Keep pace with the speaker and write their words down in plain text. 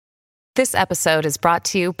This episode is brought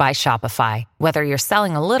to you by Shopify. Whether you're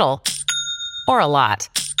selling a little or a lot,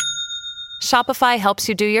 Shopify helps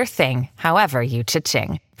you do your thing, however you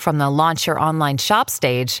cha-ching. From the launch your online shop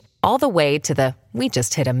stage, all the way to the we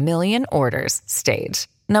just hit 1 million orders stage.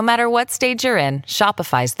 No matter what stage you're in,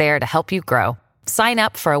 Shopify's there to help you grow. Sign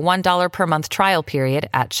up for a $1 per month trial period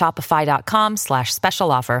at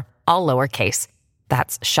shopify.com/special offer, all lowercase.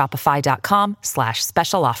 That's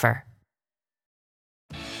shopify.com/special offer.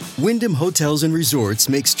 Wyndham Hotels and Resorts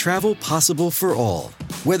makes travel possible for all.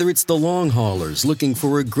 Whether it's the long haulers looking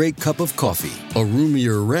for a great cup of coffee, a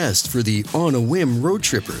roomier rest for the on-a-whim road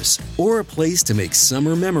trippers, or a place to make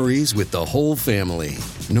summer memories with the whole family.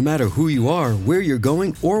 No matter who you are, where you're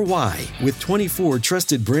going, or why, with 24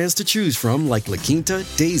 trusted brands to choose from like La Quinta,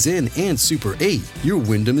 Days Inn, and Super 8, your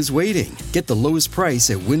Wyndham is waiting. Get the lowest price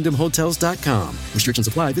at wyndhamhotels.com. Restrictions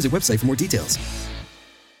apply. Visit website for more details.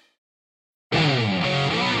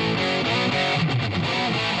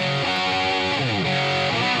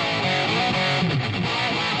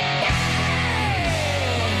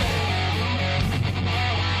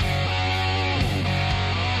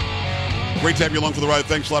 Great to have you along for the ride.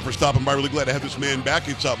 Thanks a lot for stopping by. Really glad to have this man back.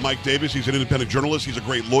 It's Mike Davis. He's an independent journalist. He's a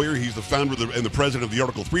great lawyer. He's the founder and the president of the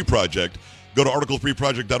Article 3 Project. Go to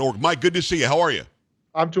article3project.org. Mike, good to see you. How are you?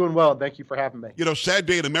 I'm doing well. Thank you for having me. You know, sad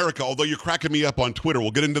day in America, although you're cracking me up on Twitter.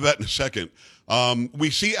 We'll get into that in a second. We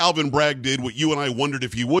see Alvin Bragg did what you and I wondered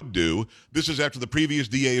if he would do. This is after the previous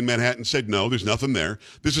DA in Manhattan said, no, there's nothing there.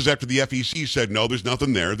 This is after the FEC said, no, there's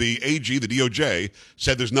nothing there. The AG, the DOJ,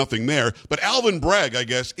 said there's nothing there. But Alvin Bragg, I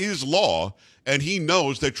guess, is law, and he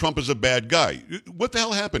knows that Trump is a bad guy. What the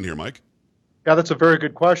hell happened here, Mike? Yeah, that's a very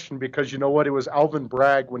good question because you know what? It was Alvin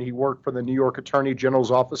Bragg when he worked for the New York Attorney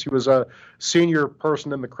General's office. He was a senior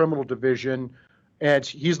person in the criminal division, and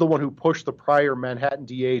he's the one who pushed the prior Manhattan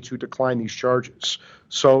DA to decline these charges.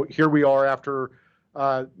 So here we are after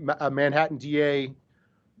a Manhattan DA,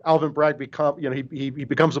 Alvin Bragg he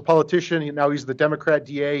becomes a politician. Now he's the Democrat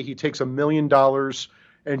DA. He takes $1 million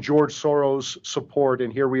and George Soros support,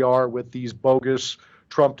 and here we are with these bogus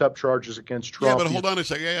trumped-up charges against Trump. Yeah, but hold on a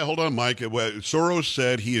second. Yeah, hold on, Mike. Soros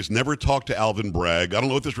said he has never talked to Alvin Bragg. I don't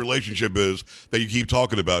know what this relationship is that you keep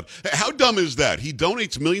talking about. How dumb is that? He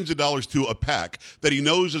donates millions of dollars to a PAC that he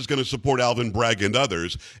knows is going to support Alvin Bragg and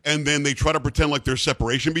others, and then they try to pretend like there's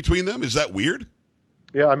separation between them? Is that weird?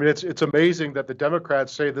 Yeah, I mean, it's amazing that the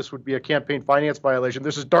Democrats say this would be a campaign finance violation.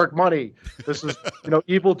 This is dark money. This is,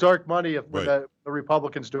 evil dark money if right. the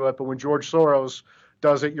Republicans do it. But when George Soros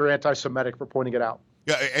does it, you're anti-Semitic for pointing it out.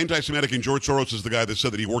 Yeah, anti-Semitic, and George Soros is the guy that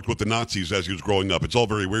said that he worked with the Nazis as he was growing up. It's all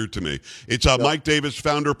very weird to me. It's Mike Davis,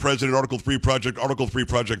 founder, president, Article 3 Project,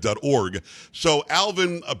 article3project.org. So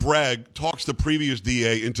Alvin Bragg talks the previous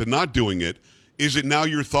DA into not doing it. Is it now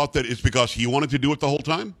your thought that it's because he wanted to do it the whole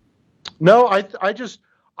time? No, I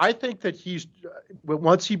think that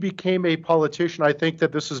once he became a politician, I think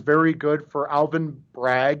that this is very good for Alvin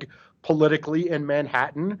Bragg politically in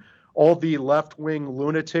Manhattan. All the left-wing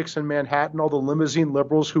lunatics in Manhattan, all the limousine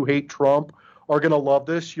liberals who hate Trump are going to love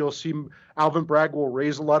this. You'll see Alvin Bragg will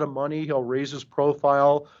raise a lot of money. He'll raise his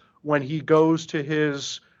profile when he goes to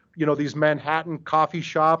his, these Manhattan coffee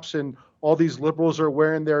shops and all these liberals are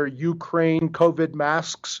wearing their Ukraine COVID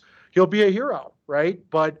masks. He'll be a hero, right?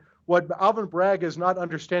 But what Alvin Bragg is not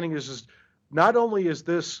understanding is not only is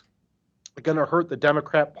this going to hurt the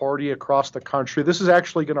Democrat Party across the country, this is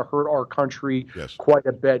actually going to hurt our country quite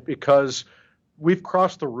a bit because we've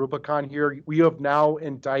crossed the Rubicon here. We have now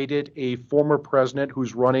indicted a former president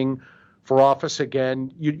who's running for office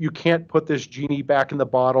again. You can't put this genie back in the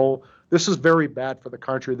bottle. This is very bad for the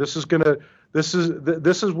country.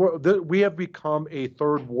 We have become a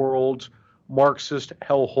third world Marxist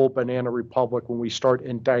hellhole banana republic when we start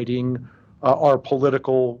indicting our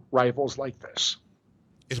political rivals like this.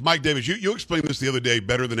 It's Mike Davis. You explained this the other day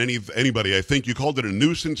better than anybody. I think you called it a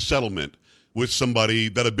nuisance settlement with somebody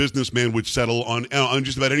that a businessman would settle on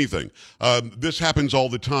just about anything. This happens all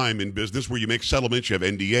the time in business where you make settlements, you have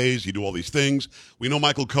NDAs, you do all these things. We know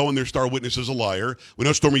Michael Cohen, their star witness, is a liar. We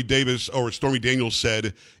know Stormy Daniels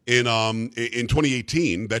said in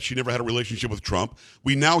 2018 that she never had a relationship with Trump.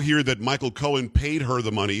 We now hear that Michael Cohen paid her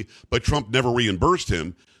the money, but Trump never reimbursed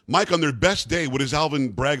him. Mike, on their best day, what is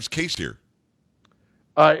Alvin Bragg's case here?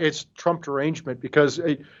 It's Trump derangement because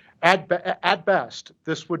at best,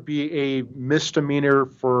 this would be a misdemeanor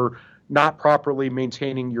for not properly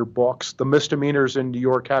maintaining your books. The misdemeanors in New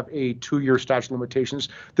York have a 2-year statute of limitations.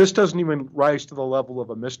 This doesn't even rise to the level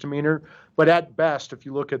of a misdemeanor. But at best, if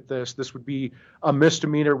you look at this would be a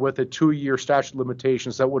misdemeanor with a 2-year statute of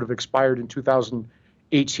limitations that would have expired in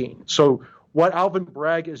 2018. So what Alvin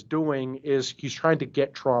Bragg is doing is he's trying to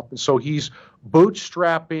get Trump. And so he's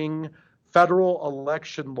bootstrapping federal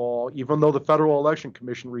election law, even though the Federal Election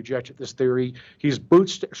Commission rejected this theory. He's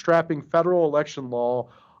bootstrapping federal election law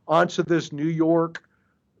onto these New York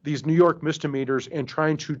misdemeanors and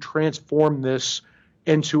trying to transform this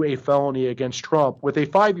into a felony against Trump with a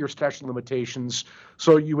 5-year statute of limitations.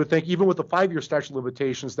 So you would think even with the 5-year statute of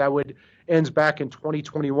limitations, that would ends back in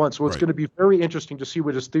 2021. So it's going to be very interesting to see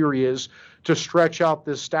what his theory is to stretch out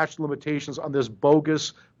this statute of limitations on this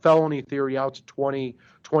bogus felony theory out to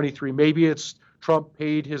 2023. Maybe it's Trump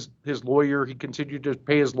paid his lawyer. He continued to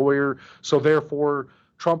pay his lawyer. So therefore,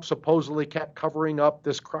 Trump supposedly kept covering up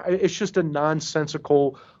this crime. It's just a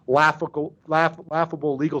nonsensical, laughable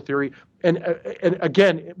legal theory. And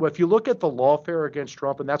again, if you look at the lawfare against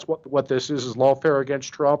Trump, and that's what this is lawfare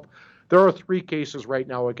against Trump, there are 3 cases right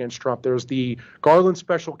now against Trump. There's the Garland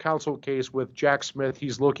special counsel case with Jack Smith.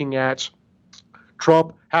 He's looking at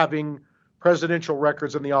Trump having presidential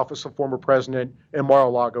records in the office of former president in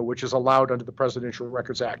Mar-a-Lago, which is allowed under the Presidential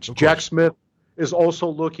Records Act. Jack Smith is also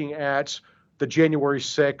looking at the January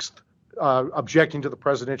 6th, objecting to the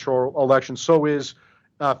presidential election. So is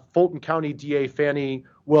Fulton County DA Fannie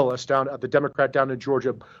Willis, the Democrat down in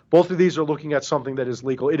Georgia. Both of these are looking at something that is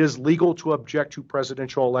legal. It is legal to object to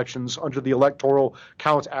presidential elections under the Electoral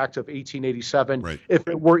Count Act of 1887. Right. If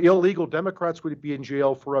it were illegal, Democrats would be in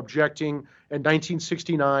jail for objecting in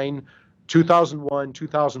 1969, 2001,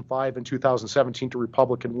 2005, and 2017 to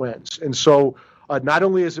Republican wins. And so not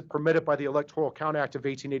only is it permitted by the Electoral Count Act of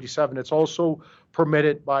 1887, it's also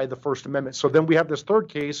permitted by the First Amendment. So then we have this third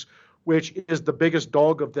case, which is the biggest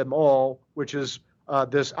dog of them all, which is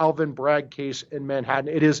this Alvin Bragg case in Manhattan.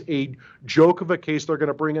 It is a joke of a case. They're going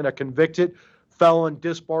to bring in a convicted felon,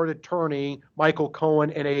 disbarred attorney, Michael Cohen,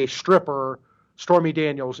 and a stripper, Stormy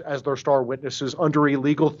Daniels, as their star witnesses under a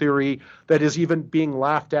legal theory that is even being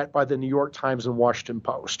laughed at by the New York Times and Washington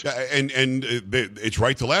Post. And it's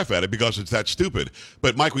right to laugh at it because it's that stupid.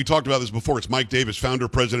 But, Mike, we talked about this before. It's Mike Davis, founder,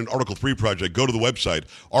 president, Article 3 Project. Go to the website,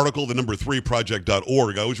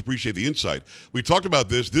 article3project.org. I always appreciate the insight. We talked about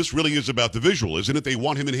this. This really is about the visual, isn't it? They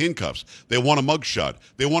want him in handcuffs. They want a mugshot.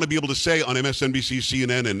 They want to be able to say on MSNBC,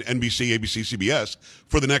 CNN, and NBC, ABC, CBS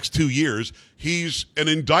for the next 2 years, he's an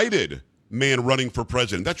indicted man running for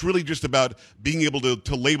president. That's really just about being able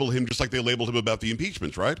to label him just like they labeled him about the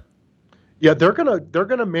impeachments, right? Yeah, they're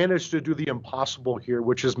gonna manage to do the impossible here,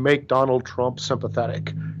 which is make Donald Trump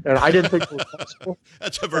sympathetic. And I didn't think it was possible.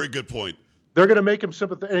 That's a very good point. They're gonna make him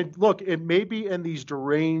sympathetic. And look, it may be in these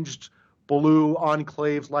deranged blue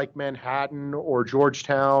enclaves like Manhattan or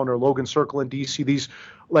Georgetown or Logan Circle in DC, these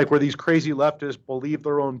where these crazy leftists believe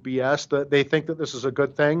their own BS, that they think that this is a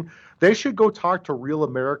good thing. They should go talk to real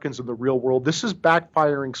Americans in the real world. This is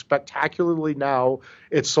backfiring spectacularly now.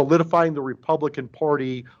 It's solidifying the Republican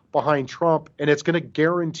Party behind Trump, and it's going to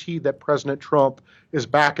guarantee that President Trump is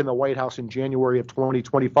back in the White House in January of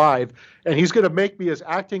 2025, and he's going to make me his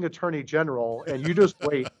acting attorney general. And you just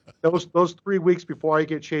wait. Those 3 weeks before I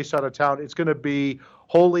get chased out of town, it's going to be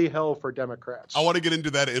holy hell for Democrats. I want to get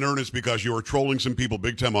into that in earnest because you are trolling some people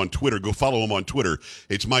big time on Twitter. Go follow him on Twitter.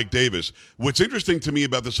 It's Mike Davis. What's interesting to me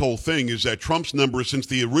about this whole thing is that Trump's numbers, since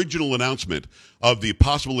the original announcement of the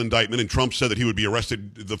possible indictment, and Trump said that he would be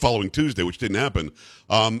arrested the following Tuesday, which didn't happen,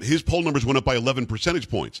 his poll numbers went up by 11 percentage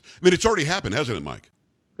points. I mean, it's already happened, hasn't it, Mike?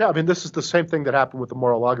 Yeah, I mean, this is the same thing that happened with the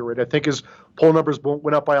Mar-a-Lago raid. I think his poll numbers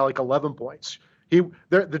went up by like 11 points.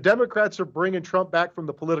 The Democrats are bringing Trump back from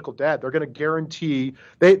the political dead. They're going to guarantee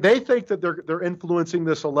they think that they're influencing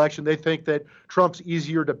this election. They think that Trump's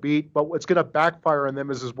easier to beat, but what's going to backfire on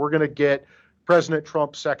them is we're going to get President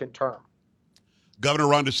Trump's second term. Governor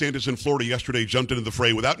Ron DeSantis in Florida yesterday jumped into the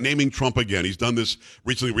fray without naming Trump again. He's done this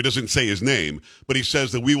recently where he doesn't say his name, but he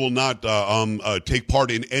says that we will not take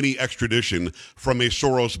part in any extradition from a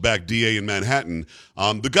Soros-backed DA in Manhattan.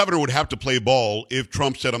 The governor would have to play ball if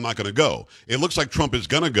Trump said, I'm not going to go. It looks like Trump is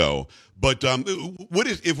going to go. But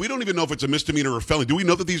if we don't even know if it's a misdemeanor or a felony, do we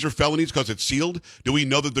know that these are felonies because it's sealed? Do we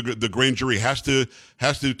know that the grand jury has to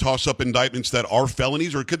toss up indictments that are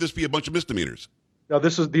felonies, or could this be a bunch of misdemeanors? No,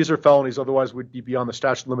 these are felonies. Otherwise, we'd be on the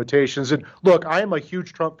statute of limitations. And look, I am a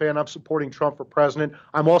huge Trump fan. I'm supporting Trump for president.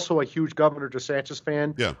 I'm also a huge Governor DeSantis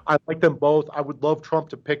fan. Yeah. I like them both. I would love Trump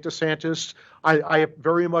to pick DeSantis. I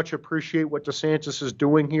very much appreciate what DeSantis is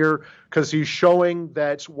doing here because he's showing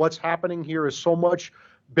that what's happening here is so much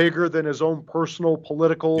bigger than his own personal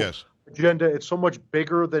political agenda. It's so much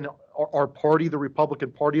bigger than our party, the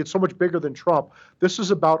Republican Party. It's so much bigger than Trump. This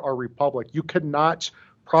is about our republic. You cannot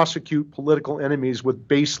prosecute political enemies with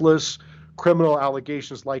baseless criminal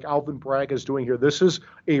allegations like Alvin Bragg is doing here. This is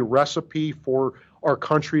a recipe for our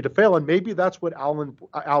country to fail. And maybe that's what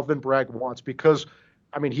Alvin Bragg wants, because,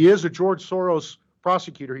 I mean, he is a George Soros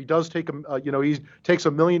prosecutor. He does take he takes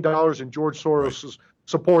 $1 million in George Soros's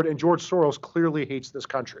support, and George Soros clearly hates this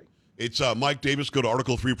country. It's Mike Davis. Go to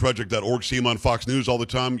article3project.org. See him on Fox News all the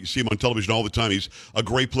time. You see him on television all the time. He's a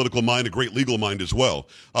great political mind, a great legal mind as well.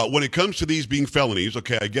 When it comes to these being felonies,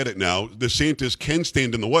 okay, I get it now. DeSantis can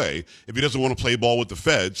stand in the way. If he doesn't want to play ball with the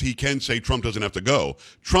feds, he can say Trump doesn't have to go.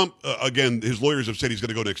 Trump, again, his lawyers have said he's going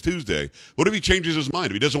to go next Tuesday. What if he changes his mind?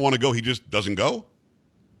 If he doesn't want to go, he just doesn't go?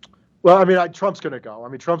 Well, I mean, Trump's going to go. I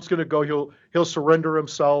mean, Trump's going to go. He'll surrender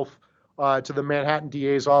himself to the Manhattan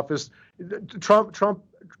DA's office.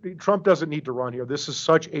 Trump doesn't need to run here. This is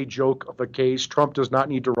such a joke of a case. Trump does not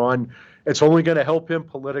need to run. It's only going to help him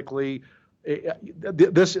politically.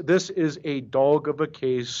 This is a dog of a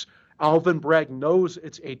case. Alvin Bragg knows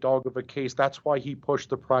it's a dog of a case. That's why he pushed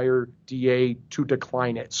the prior DA to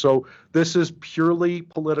decline it. So this is purely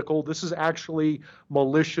political. This is actually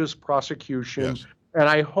malicious prosecution. Yes. And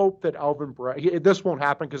I hope that Alvin Bragg, this won't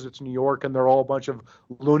happen because it's New York and they're all a bunch of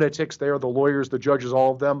lunatics there, the lawyers, the judges,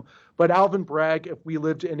 all of them. But Alvin Bragg, if we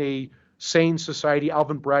lived in a sane society,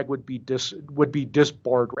 Alvin Bragg would be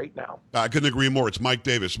disbarred right now. I couldn't agree more. It's Mike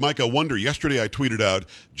Davis. Mike, I wonder, yesterday I tweeted out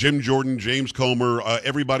Jim Jordan, James Comer,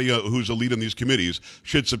 everybody who's a lead on these committees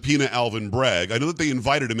should subpoena Alvin Bragg. I know that they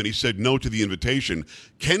invited him and he said no to the invitation.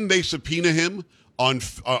 Can they subpoena him on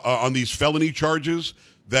these felony charges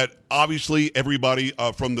that obviously everybody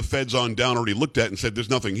from the feds on down already looked at and said there's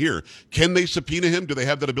nothing here? Can they subpoena him? Do they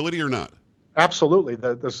have that ability or not? Absolutely.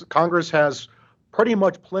 The Congress has pretty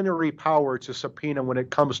much plenary power to subpoena when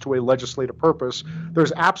it comes to a legislative purpose.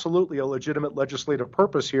 There's absolutely a legitimate legislative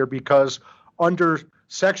purpose here, because under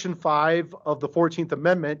Section 5 of the 14th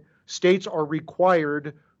Amendment, states are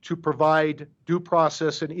required to provide due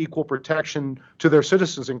process and equal protection to their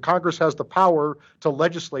citizens. And Congress has the power to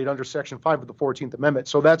legislate under Section 5 of the 14th Amendment.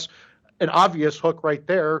 So that's an obvious hook right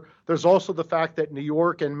there. There's also the fact that New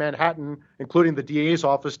York and Manhattan, including the DA's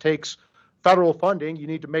office, takes federal funding. You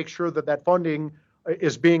need to make sure that that funding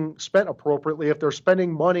is being spent appropriately. If they're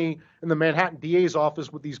spending money in the Manhattan DA's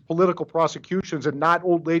office with these political prosecutions and not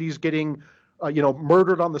old ladies getting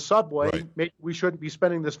murdered on the subway, right, maybe we shouldn't be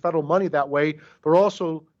spending this federal money that way. They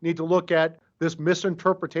also need to look at this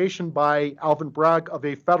misinterpretation by Alvin Bragg of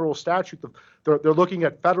a federal statute. They're looking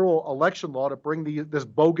at federal election law to bring this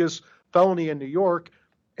bogus felony in New York.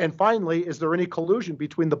 And finally, is there any collusion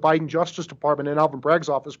between the Biden Justice Department and Alvin Bragg's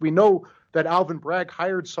office? We know that Alvin Bragg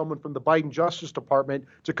hired someone from the Biden Justice Department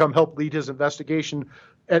to come help lead his investigation.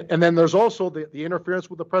 And then there's also the interference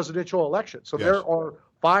with the presidential election. So yes, there are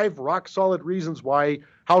 5 rock-solid reasons why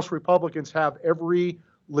House Republicans have every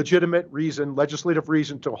legitimate reason, legislative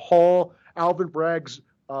reason, to haul Alvin Bragg's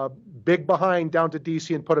big behind down to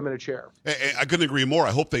D.C. and put him in a chair. I couldn't agree more.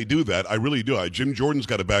 I hope they do that. I really do. Jim Jordan's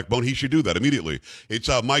got a backbone. He should do that immediately. It's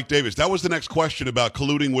Mike Davis. That was the next question about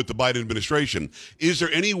colluding with the Biden administration. Is there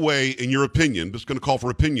any way, in your opinion, just going to call for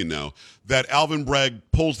opinion now, that Alvin Bragg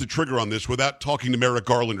pulls the trigger on this without talking to Merrick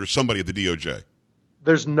Garland or somebody at the DOJ?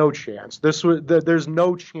 There's no chance. There's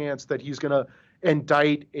no chance that he's going to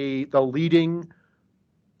indict the leading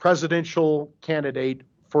presidential candidate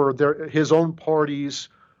for his own party's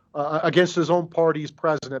against his own party's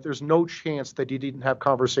president. There's no chance that he didn't have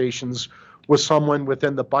conversations with someone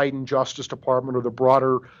within the Biden Justice Department or the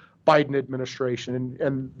broader Biden administration,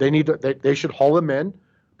 and they should haul him in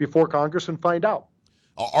before Congress and find out.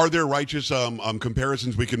 Are there righteous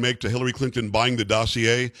comparisons we can make to Hillary Clinton buying the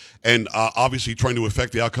dossier and obviously trying to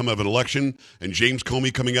affect the outcome of an election, and James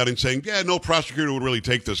Comey coming out and saying, yeah, no prosecutor would really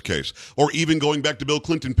take this case? Or even going back to Bill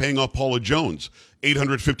Clinton paying off Paula Jones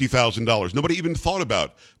 $850,000. Nobody even thought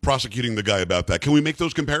about prosecuting the guy about that. Can we make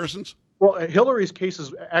those comparisons? Well, Hillary's case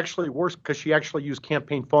is actually worse because she actually used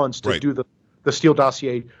campaign funds to right, do the Steele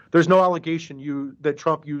dossier. There's no allegation that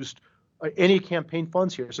Trump used any campaign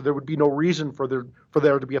funds here, so there would be no reason for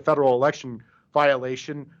there to be a federal election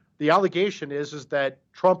violation. The allegation is that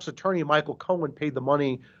Trump's attorney, Michael Cohen, paid the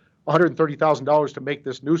money, $130,000, to make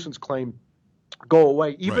this nuisance claim go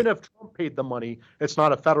away. Even right, if Trump paid the money, it's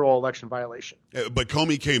not a federal election violation. But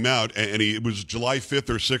Comey came out, and it was July 5th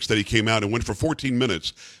or 6th that he came out and went for 14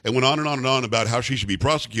 minutes and went on and on and on about how she should be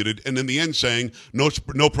prosecuted, and in the end saying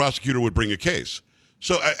no prosecutor would bring a case.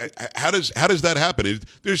 So how does that happen?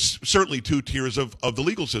 There's certainly 2 tiers of the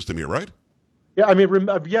legal system here, right? Yeah, I mean,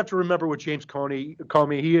 you have to remember with James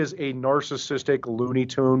Comey, he is a narcissistic Looney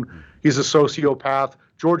Tune. He's a sociopath.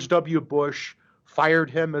 George W. Bush fired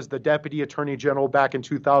him as the deputy attorney general back in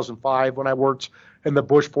 2005 when I worked in the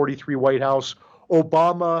Bush 43 White House.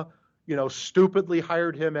 Obama, stupidly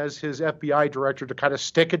hired him as his FBI director to kind of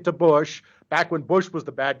stick it to Bush back when Bush was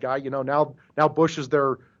the bad guy. Now Bush is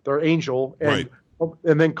their angel, and Right.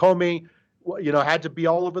 and then Comey, had to be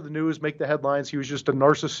all over the news, make the headlines. He was just a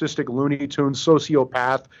narcissistic Looney Tunes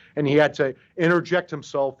sociopath, and he had to interject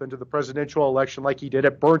himself into the presidential election like he did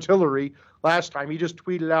at Burnt Hillary last time. He just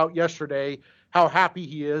tweeted out yesterday how happy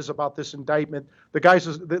he is about this indictment. The guy's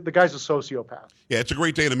a sociopath. Yeah, it's a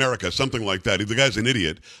great day in America, something like that. The guy's an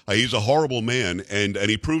idiot. He's a horrible man, and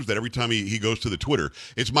he proves that every time he goes to the Twitter.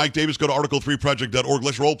 It's Mike Davis. Go to article3project.org.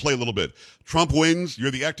 Let's role play a little bit. Trump wins.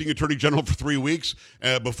 You're the acting attorney general for 3 weeks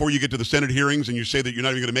before you get to the Senate hearings, and you say that you're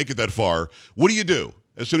not even going to make it that far. What do you do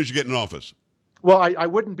as soon as you get in office? Well, I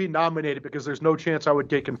wouldn't be nominated because there's no chance I would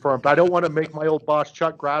get confirmed. But I don't want to make my old boss,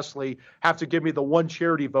 Chuck Grassley, have to give me the one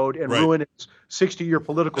charity vote and ruin his 60-year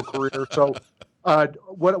political career. So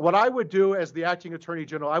what I would do as the acting attorney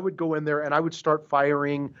general, I would go in there and I would start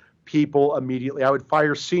firing people immediately. I would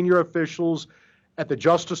fire senior officials at the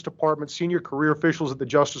Justice Department, senior career officials at the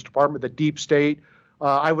Justice Department, the deep state.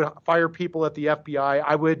 I would fire people at the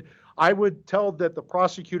FBI. I would tell that the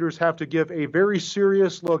prosecutors have to give a very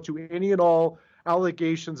serious look to any and all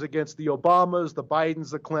allegations against the Obamas, the Bidens,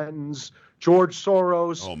 the Clintons, George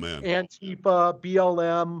Soros, Antifa,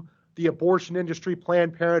 BLM, the abortion industry,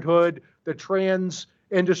 Planned Parenthood, the trans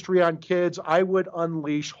industry on kids. I would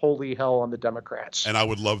unleash holy hell on the Democrats. And I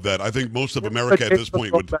would love that. I think most of America at this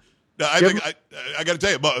point would. I got to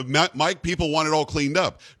tell you, Mike, people want it all cleaned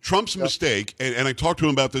up. Trump's mistake, and I talked to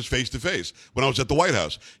him about this face to face when I was at the White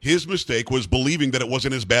House. His mistake was believing that it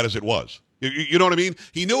wasn't as bad as it was. You know what I mean?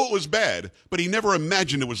 He knew it was bad, but he never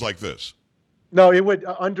imagined it was like this. No, it would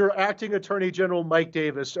under acting Attorney General Mike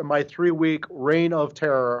Davis and my 3-week reign of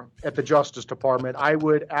terror at the Justice Department, I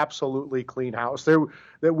would absolutely clean house. Look.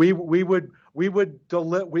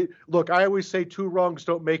 I always say 2 wrongs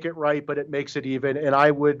don't make it right, but it makes it even. And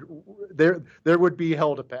there would be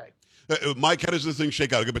hell to pay. Mike, how does this thing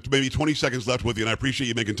shake out? I've got maybe 20 seconds left with you, and I appreciate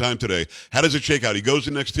you making time today. How does it shake out? He goes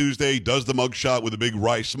in next Tuesday, does the mug shot with a big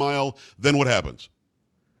wry smile. Then what happens?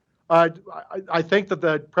 I think that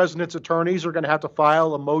the president's attorneys are going to have to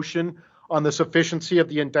file a motion on the sufficiency of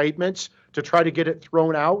the indictments to try to get it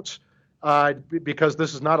thrown out because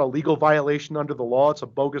this is not a legal violation under the law. It's a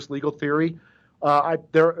bogus legal theory.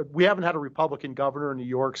 We haven't had a Republican governor in New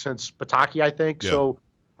York since Pataki, I think. Yeah. So,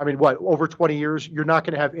 over 20 years? You're not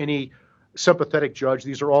going to have any sympathetic judge.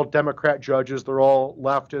 These are all Democrat judges. They're all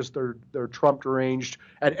leftist. They're Trump deranged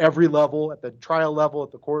at every level, at the trial level,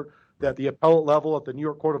 at the court, at the appellate level, at the New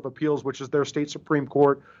York Court of Appeals, which is their state Supreme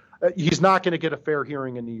Court. He's not going to get a fair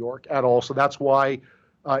hearing in New York at all. So that's why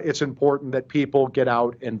it's important that people get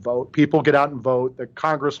out and vote. People get out and vote. The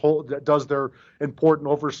Congress does their important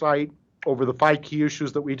oversight over the 5 key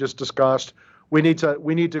issues that we just discussed. We need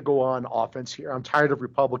to go on offense here. I'm tired of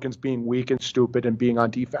Republicans being weak and stupid and being on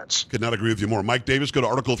defense. Could not agree with you more. Mike Davis, go to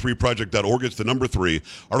article3project.org. It's the number 3,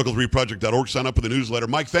 article3project.org. Sign up for the newsletter.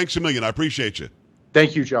 Mike, thanks a million. I appreciate you.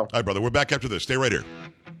 Thank you, Joe. All right, brother. We're back after this. Stay right here.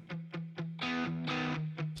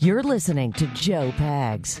 You're listening to Joe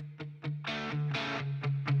Pags.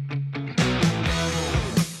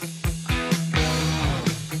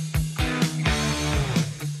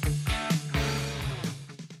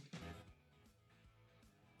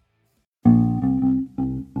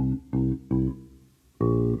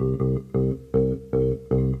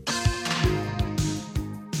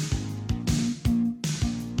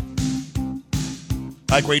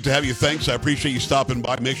 Hi, great to have you. Thanks. I appreciate you stopping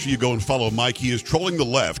by. Make sure you go and follow Mike. He is trolling the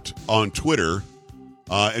left on Twitter,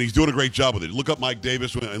 and he's doing a great job with it. Look up Mike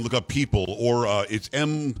Davis and look up People, or it's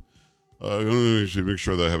M. Let me make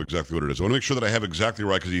sure that I have exactly what it is. I want to make sure that I have exactly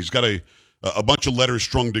right because he's got a bunch of letters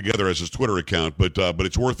strung together as his Twitter account, but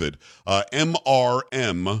it's worth it.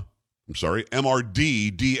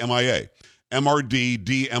 MRDDMIA.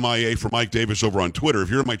 MRDDMIA for Mike Davis over on Twitter. If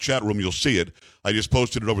you're in my chat room, you'll see it. I just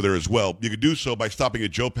posted it over there as well. You can do so by stopping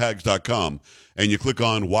at joepags.com, and you click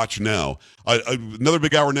on Watch Now. Another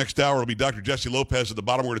big hour next hour will be Dr. Jesse Lopez at the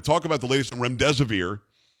bottom. We're going to talk about the latest on remdesivir,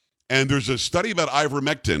 and there's a study about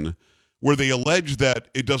ivermectin where they allege that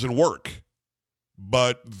it doesn't work.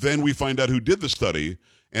 But then we find out who did the study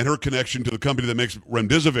and her connection to the company that makes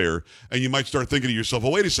remdesivir, and you might start thinking to yourself,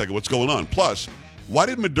 well, wait a second, what's going on? Plus, why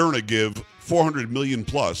did Moderna give $400 million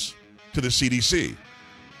plus to the CDC?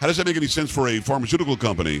 How does that make any sense for a pharmaceutical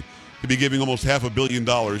company to be giving almost $500 million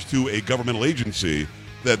to a governmental agency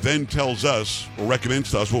that then tells us or recommends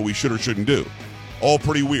to us what we should or shouldn't do? All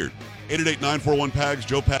pretty weird. 888-941-PAGS,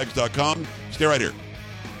 joepags.com. Stay right here.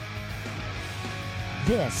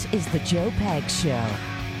 This is the Joe Pags Show.